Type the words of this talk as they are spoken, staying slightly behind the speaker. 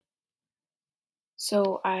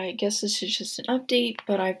So I guess this is just an update,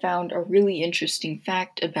 but I found a really interesting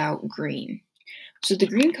fact about green. So the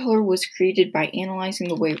green color was created by analyzing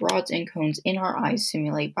the way rods and cones in our eyes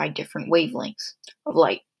simulate by different wavelengths of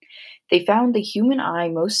light. They found the human eye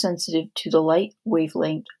most sensitive to the light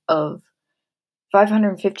wavelength of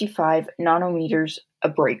 555 nanometers, a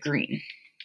bright green.